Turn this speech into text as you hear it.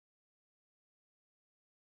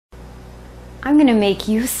I'm gonna make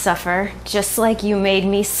you suffer just like you made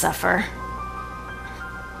me suffer.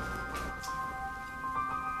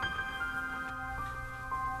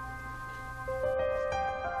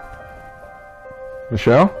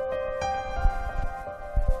 Michelle?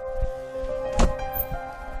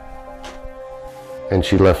 And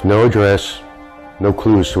she left no address, no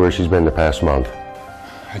clues to where she's been the past month.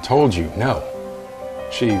 I told you, no.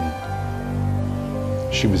 She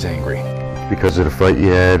was angry. Because of the fight you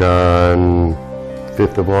had on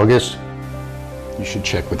 5th of August? You should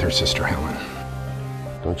check with her sister, Helen.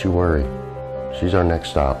 Don't you worry. She's our next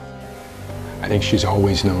stop. I think she's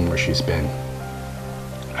always known where she's been.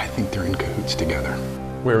 I think they're in cahoots together.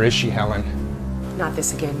 Where is she, Helen? Not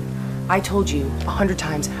this again. I told you 100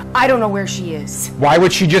 times, I don't know where she is. Why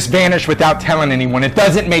would she just vanish without telling anyone? It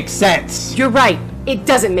doesn't make sense. You're right. It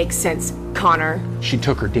doesn't make sense, Connor. She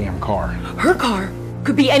took her damn car. Her car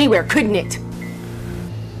could be anywhere, couldn't it?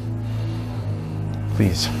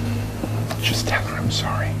 Please, just tell her I'm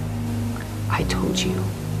sorry. I told you.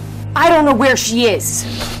 I don't know where she is.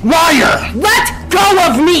 Liar! Let go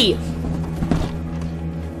of me!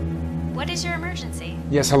 What is your emergency?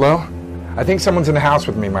 Yes, hello? I think someone's in the house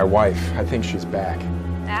with me, my wife. I think she's back.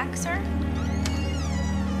 Back, sir?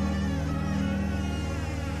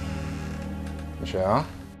 Michelle?